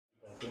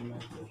People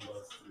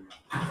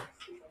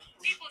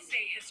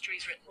say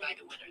history's written by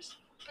the winners,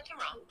 but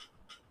they're wrong.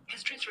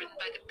 History's written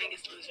by the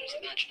biggest losers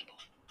imaginable.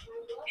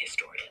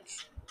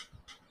 Historians.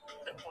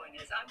 The point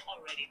is, I'm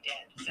already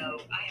dead,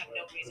 so I have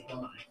no reason to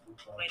lie.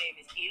 My name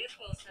is Edith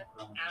Wilson,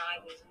 and I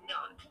was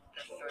not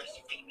the first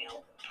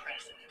female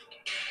president.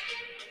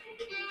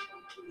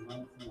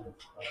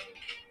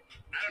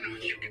 I don't know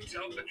if you can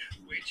tell, but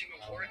waging a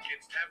war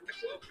against half the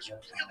globe was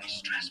really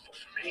stressful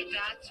for me.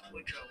 That's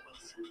Woodrow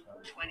Wilson,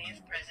 20th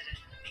President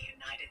of the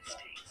United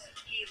States.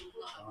 He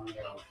loved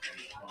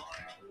poetry and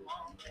art,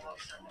 long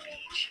walks on the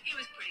beach. He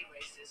was pretty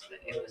racist,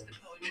 but it was the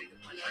poetry that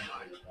won my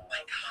heart.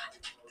 My God,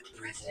 the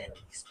president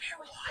is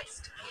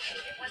paralyzed.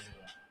 It wasn't.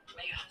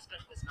 My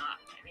husband was not.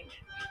 I mean,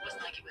 it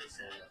wasn't like he was,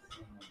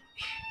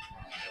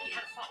 he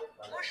had a fall.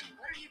 Marshall,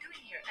 what are you doing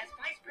here? As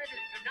vice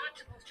president, you're not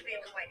supposed to be in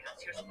the White House.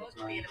 You're supposed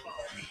to be in the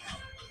ball.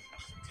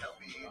 Tell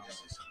me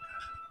this is some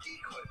kind of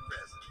decoy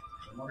president.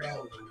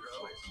 Real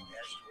Woodrow is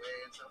stashed away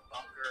in some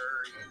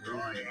bunker.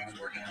 He's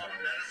working on a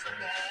medicine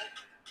ball.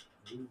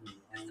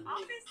 This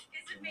office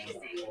is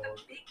amazing. A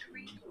big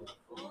green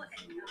full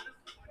and out of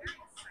order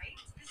in sight.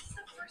 This is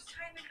the first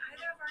time in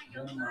either of our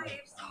young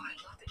lives. Oh, I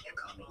love that you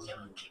call me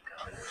young. Keep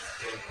going.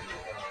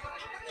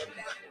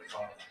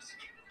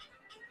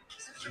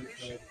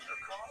 Submission or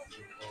call?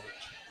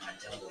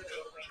 Until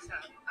Woodrow wakes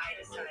up, I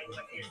decide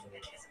what is and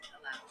isn't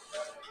allowed.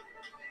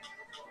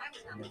 I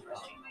was not the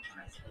first female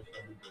president.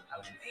 I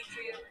was a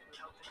patriot who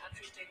helped the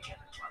country stay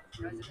together while the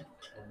president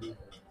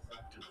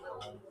took a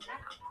little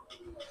nap.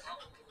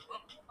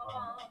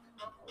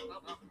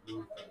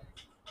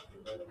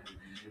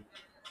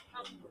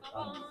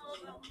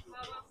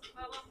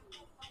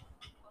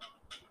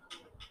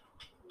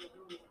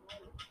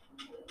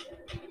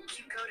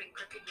 Q Code and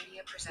Crooked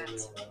Media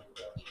presents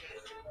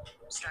Edith,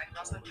 starring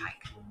Rosamund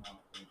Pike.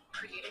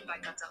 Created by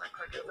Gonzalo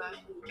Cordova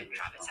and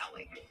Travis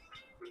Howling.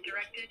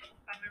 Directed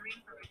by Maureen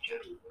Ferruccio.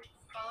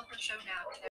 Follow the show now.